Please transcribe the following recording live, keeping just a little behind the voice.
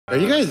Are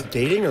you guys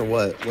dating or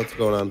what? What's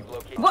going on?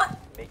 What?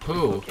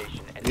 Who?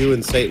 You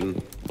and Satan.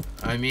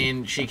 I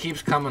mean, she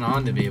keeps coming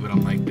on to me, but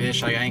I'm like,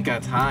 bitch, I ain't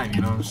got time,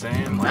 you know what I'm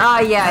saying? Like, Oh,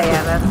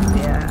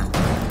 yeah.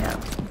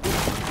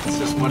 it's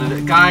just what it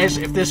is. Guys,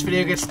 if this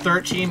video gets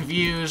 13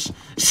 views,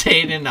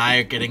 Satan and I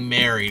are getting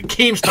married.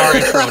 Keemstar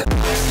intro.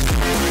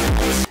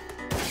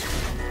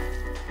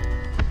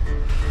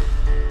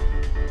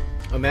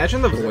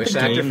 Imagine the voice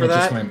actor for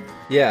that.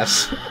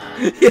 Yes.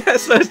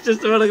 Yes, I was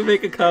just about to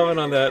make a comment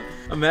on that.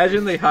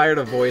 Imagine they hired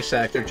a voice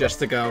actor just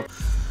to go.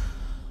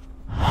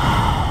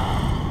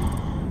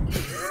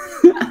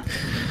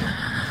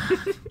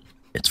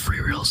 It's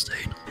free real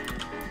estate.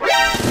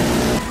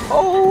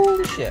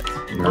 Oh shit.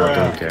 No, I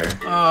don't care.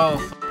 Oh.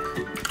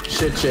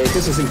 Shit, Jake,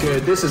 this isn't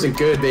good. This isn't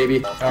good,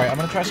 baby. Alright, I'm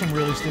gonna try some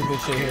really stupid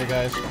shit here,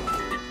 guys.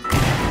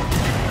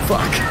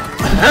 Fuck.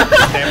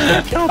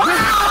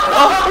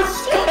 Oh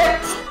shit!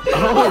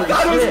 Oh,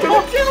 I was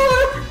gonna kill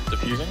him!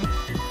 Defusing?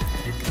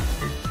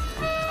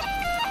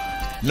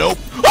 Nope.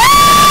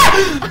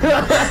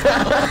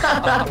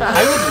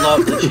 I would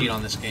love to cheat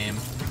on this game.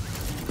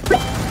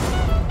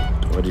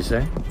 What'd you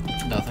say?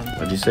 Nothing.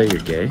 What'd you say?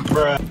 You're gay?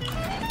 Bruh.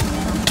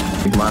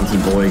 Big Monty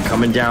boy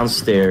coming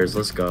downstairs.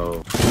 Let's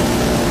go.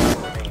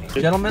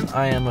 Gentlemen,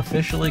 I am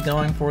officially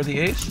going for the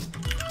ace.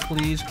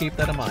 Please keep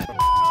that in mind.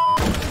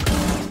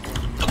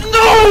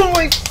 No!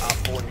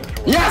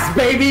 Yes,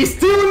 baby!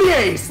 Stealing the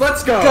ace!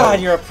 Let's go! God,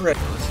 you're a prick.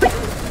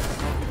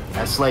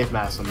 That slave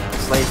master, man.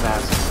 Slave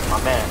master. My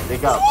man.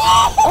 Big up.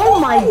 Oh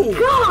my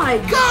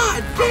god!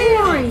 God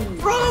damn!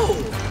 Bro!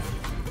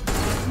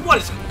 What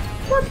is it?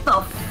 What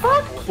the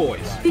fuck?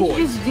 Boys. Did you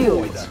just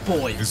do?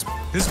 Boys.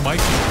 This might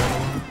be.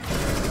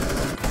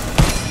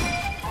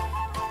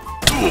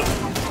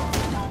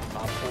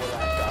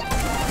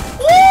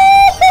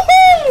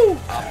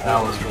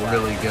 That was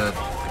really good.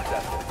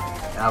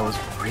 That was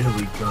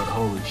really good.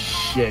 Holy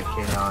shit,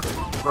 Chaotic.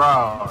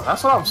 Bro,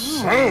 that's what I'm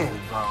saying,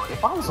 bro.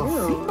 If I was a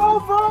female,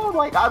 bro,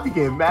 like, I'd be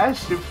getting mad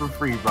shit for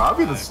free, bro. I'd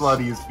be the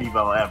sluttiest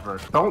female ever.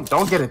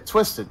 Don't get it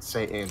twisted,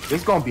 Satan.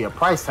 There's gonna be a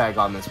price tag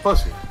on this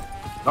pussy.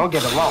 Don't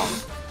get it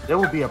lost. There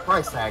will be a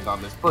price tag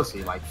on this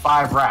pussy, like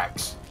 5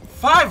 racks.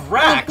 5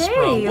 racks,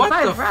 bro. Okay, What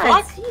 5 the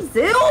racks. fuck?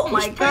 Jesus. Oh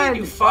my Who's paying god.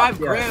 you 5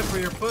 Yeah. grand for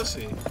your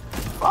pussy?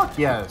 Fuck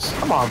yes.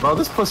 Come on, bro.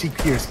 This pussy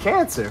cures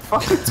cancer.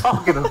 Fuck you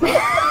talking about?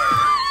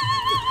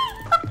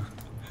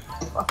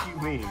 Fuck you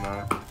mean,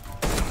 man?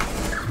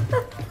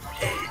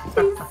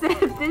 He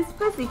said this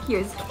pussy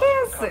cures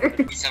cancer.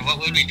 He said, what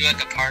would we do at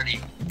the party?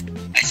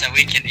 I said,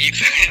 we can eat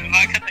food.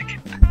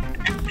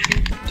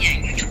 Yeah,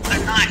 you are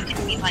not going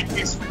to be like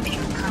this when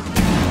people come.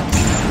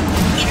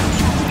 You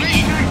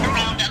know,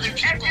 around other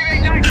people.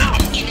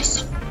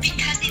 Innocent,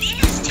 because it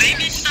is.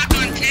 Baby stuck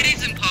on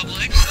titties in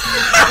public.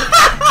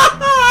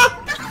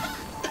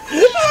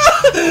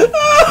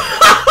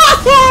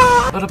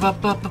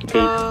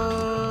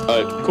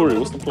 Alright, Corey,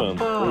 what's the plan?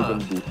 What are you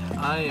gonna do?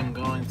 I am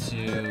going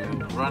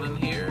to run in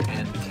here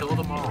and kill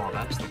them all.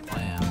 That's the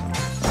plan.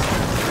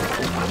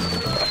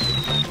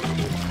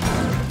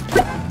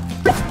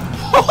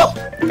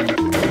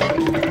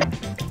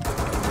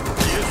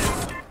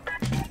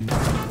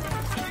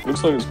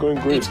 Looks like it's going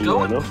great It's for you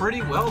right going now.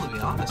 pretty well, to be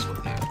honest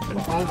with you.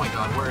 Oh my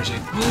god, where is he?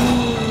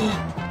 Please.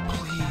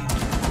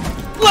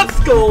 Let's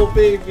go,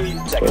 baby!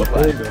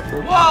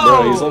 Whoa! Whoa!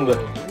 No, he's on the...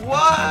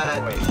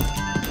 What?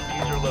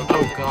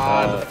 Oh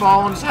god, the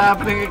phone's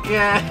happening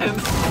again!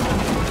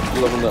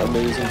 Loving that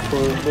amazing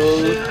combo.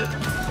 Shit.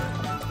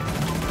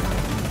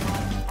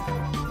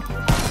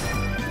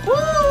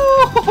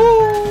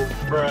 Woo!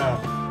 Bruh.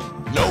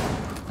 Nope.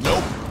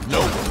 Nope.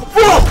 Nope.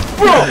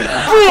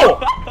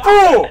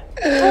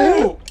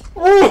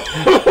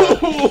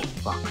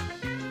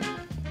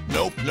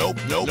 Nope. Nope.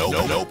 Nope. Nope.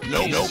 Nope.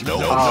 Nope. Nope.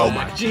 Nope. Oh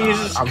my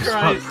Jesus God.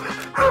 Christ!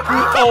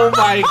 Oh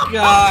my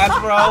god,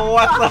 bro!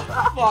 What the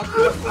fuck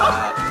was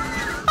that?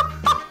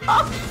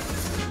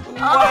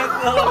 What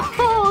the?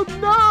 Oh no,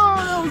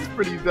 that was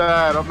pretty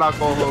bad. I'm not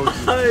gonna hold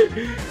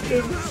you.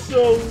 It's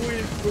so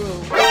weak, bro.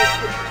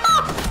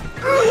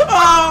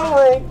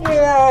 Oh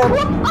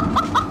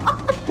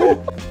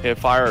Hit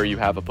fire or you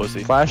have a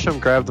pussy. Flash him,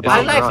 grab the I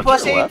bomb. like run.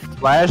 pussy.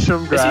 Flash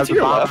him, grab to the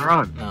your bomb, left?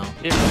 run. No.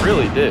 It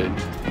really did.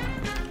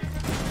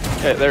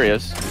 Hey, there he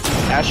is.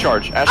 Ash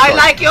charge. Ash I charge.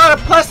 like your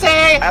pussy!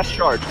 Ash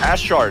charge.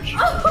 Ash charge.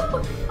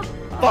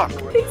 Fuck.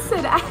 He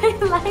said I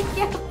like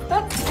your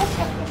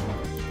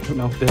pussy.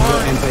 No, there's no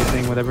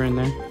anti-thing, whatever in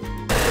there.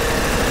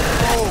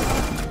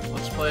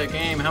 Let's play a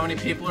game. How many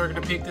people are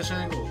gonna peek this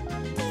angle?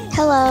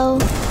 Hello.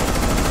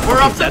 We're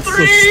up to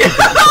 3!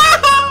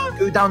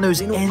 Go down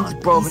those ends,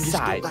 bro, and just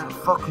get that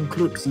fucking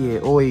clips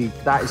here. Oi,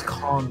 that is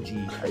calm, G.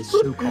 That is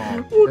so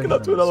calm. Walking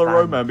up to another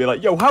road man, be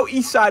like, yo, how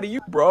east side are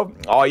you, bro?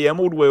 Oh, yeah, I'm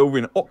all the way over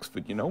in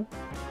Oxford, you know?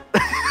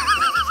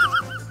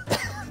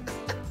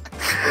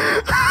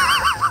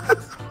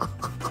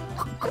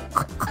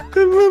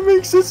 And what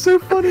makes it so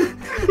funny is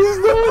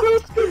no one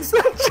else can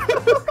touch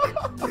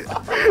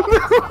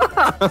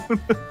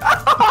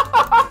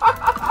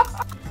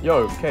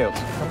Yo, Chaos,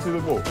 come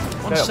through the wall.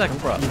 One sec,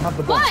 bro. You have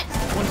the bomb. What?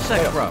 One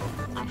sec, bro.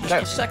 Chaos.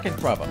 Just a second,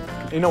 brother.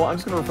 You know what? I'm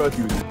just gonna refer to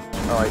you as.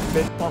 Alright,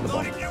 bitch, plant the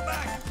bomb.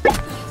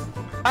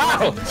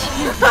 Ow!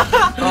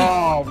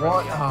 Oh,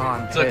 what?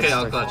 Oh, It's okay,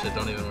 I'll clutch it.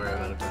 Don't even worry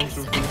about it.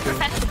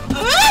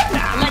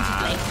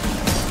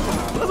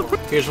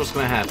 Here's what's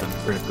gonna happen.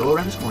 We're gonna go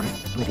around this corner.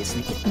 I'm gonna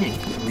sneak it.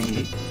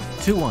 3,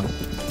 2, 1.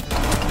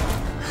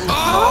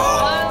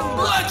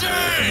 Oh,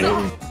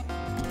 legend!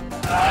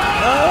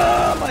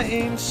 My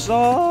aim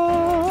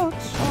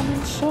sucks. I'm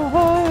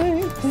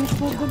inside. Please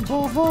put the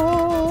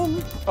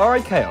bomb.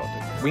 Alright, Chaotic.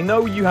 We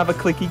know you have a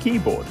clicky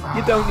keyboard.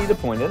 You don't need to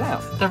point it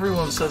out.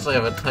 Everyone says I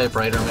have a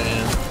typewriter,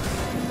 man.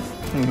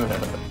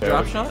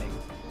 Drop shot?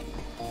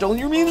 Don't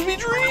your memes be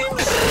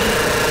dreams?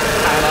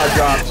 And a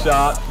drop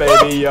shot,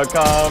 baby, you're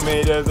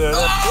coming to the.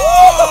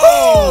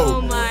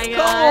 Oh my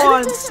god. Come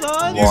on,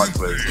 son! What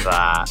was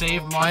that?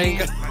 Save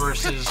Mike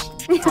versus.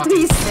 He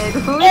said,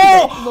 who is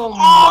Oh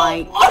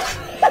my.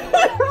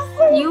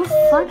 You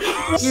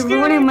fucking. You're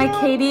ruining my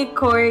KD,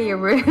 Corey. You're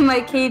ruining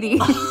my KD.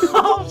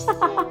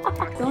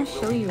 Don't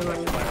show you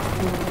right now.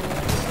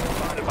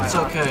 It's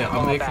okay,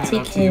 I'll make it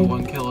up to you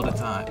 1 kill at a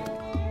time.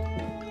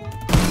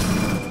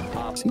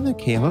 See that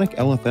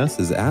Chaotic.LFS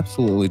is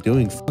absolutely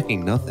doing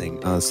fucking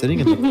nothing, sitting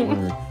in the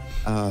corner,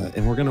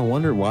 and we're gonna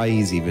wonder why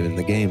he's even in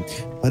the game.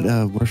 But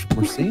we're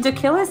seeing To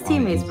kill his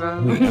teammates, bro.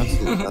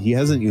 absolutely. He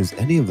hasn't used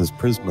any of his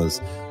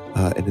prismas,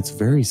 and it's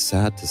very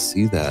sad to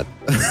see that.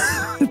 Do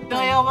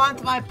you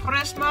want my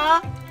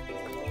prisma?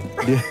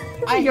 Yeah.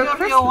 Your you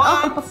Christmas.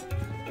 want?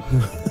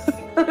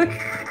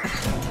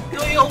 Do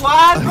you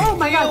want? Oh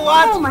my god. You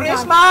want Oh my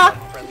prisma?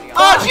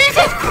 Oh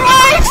Jesus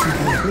Christ!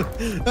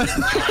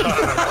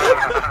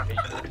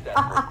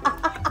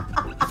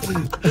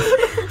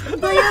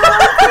 Why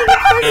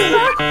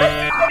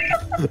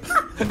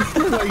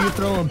are you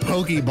throwing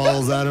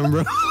Pokeballs at him,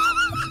 bro?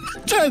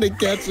 Trying to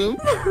catch him.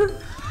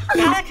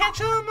 Gotta catch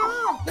them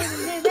all.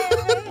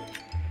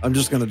 I'm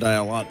just gonna die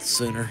a lot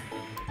sooner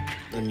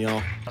than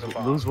y'all.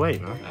 Lose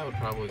weight, man. That would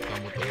probably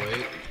come with the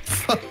weight.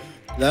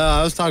 No,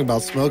 I was talking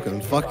about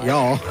smoking. Fuck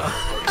y'all.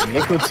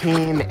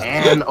 Nicotine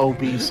and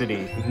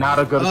obesity. Not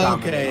a good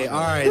combination. Okay,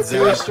 alright,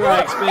 2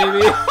 strikes,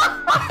 baby.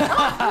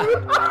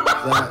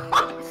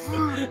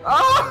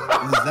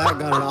 That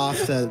got an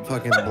offset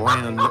fucking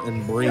brand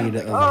and breed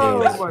of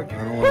Oh AIDS. my I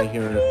don't want to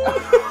hear it.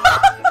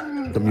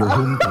 From your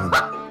hometown.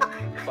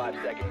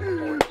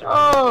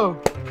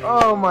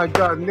 Oh my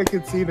god,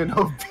 nicotine and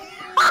obesity.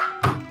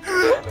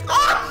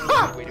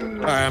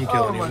 Alright, I'm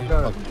killing you. Oh my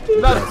god.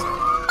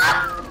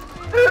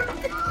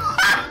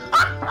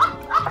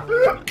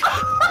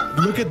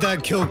 Look at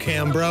that kill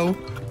cam, bro.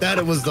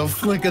 That was the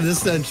flick of the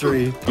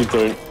century. You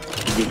don't. You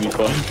give me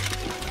fun.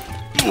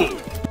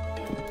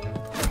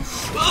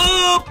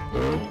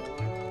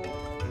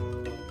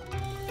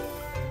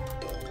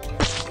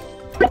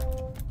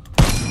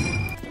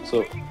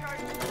 So.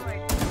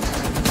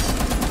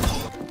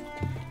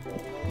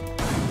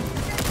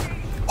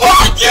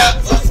 Oh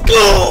yes, let's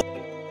go!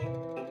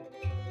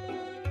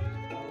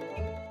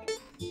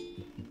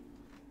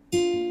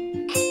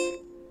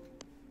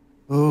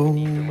 Oh,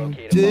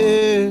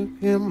 dear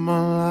in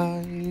my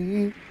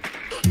life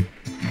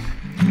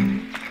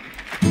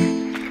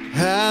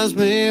has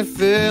me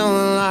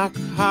feeling like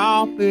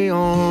I'll be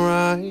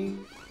alright.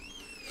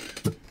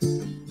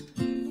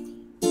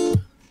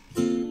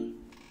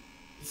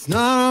 It's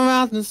not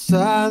about the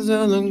size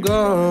of the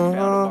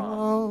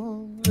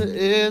girl,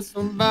 it's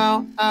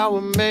about how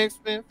it makes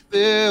me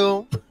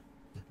feel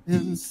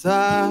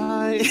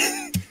inside.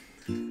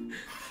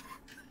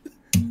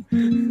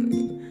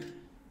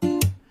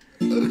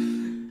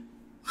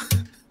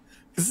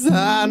 Cause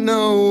I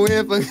know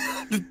if I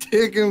got the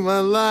tick in my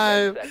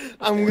life,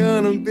 I'm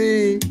gonna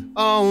be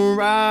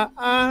alright.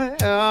 5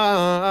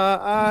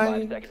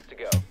 seconds to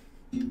go.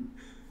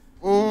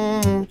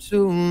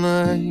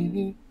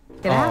 Tonight.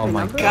 Oh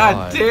my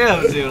god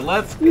damn, dude,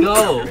 let's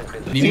go.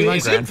 Dude,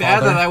 is it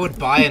bad that I would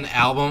buy an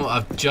album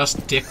of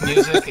just dick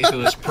music if it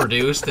was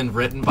produced and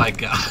written by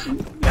God?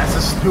 That's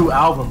his new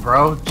album,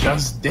 bro.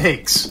 Just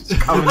Dicks. It's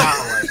coming out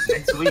like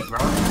next week, bro.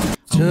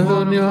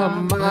 Turn your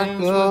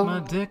mic up. My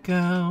dick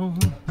out.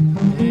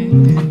 Hey,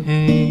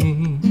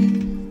 hey.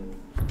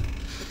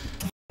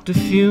 Fucked a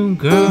few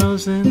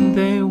girls and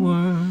they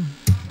were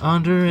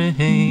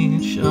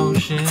underage. Oh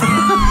shit.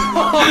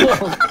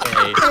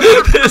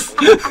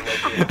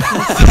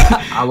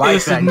 I like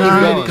this that. Did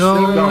not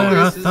go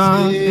where I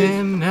thought,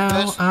 and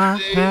now I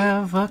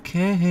have a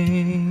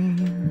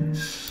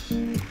case.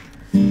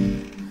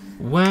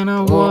 When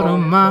I water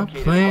my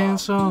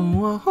plants,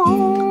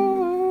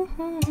 oh,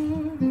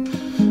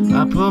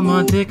 I put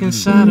my dick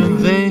inside a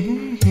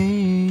vein.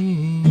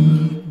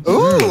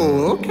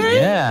 Ooh,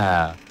 okay.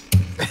 Yeah.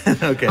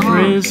 Okay.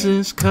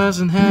 Chris's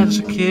cousin has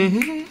a kid.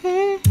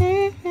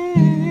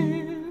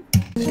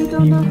 You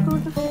don't know who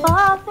the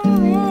father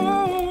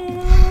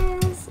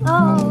is.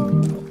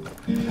 Oh.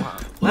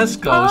 Let's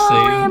go, Oh,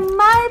 Satan. it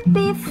might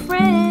be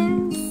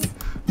friends.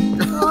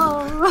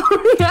 Oh.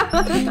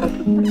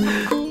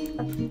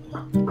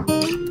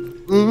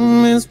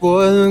 This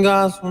boy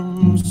got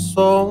some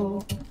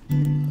soul.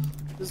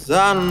 'Cause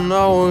I don't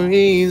know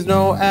he's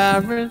no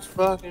average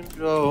fucking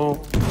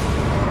Joe.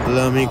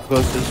 Let me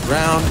close this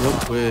round real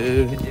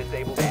quick.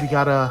 We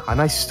got a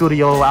nice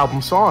studio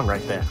album song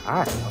right there. All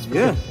right. That's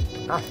pretty good.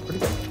 All right, pretty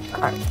good.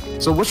 All right.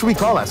 So what should we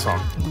call that song?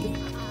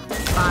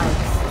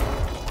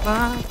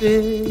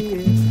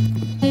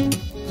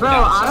 Bro,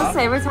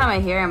 honestly, every time I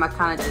hear him, I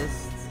kind of just...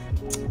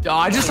 Oh,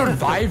 I just start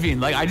vibing.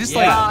 Like, I just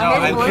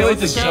I feel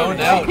like it's zoned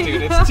out,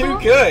 dude. It's too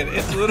good.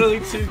 It's literally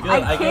too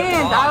good. I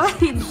can't. I like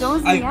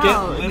zones me out.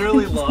 I get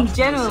literally lost.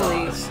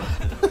 Genuinely.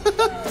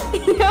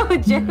 Yo,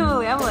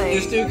 genuinely, I'm like...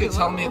 This dude could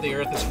tell me the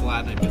earth is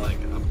flat and I'd be like,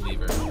 a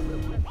believer.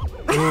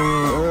 The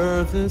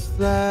earth is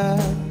flat.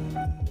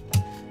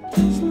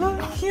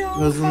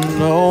 Cause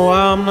no,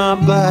 I'm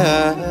not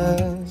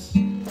blessed.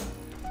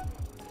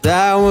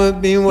 That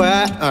would be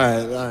whack.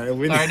 Alright,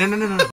 Alright, no.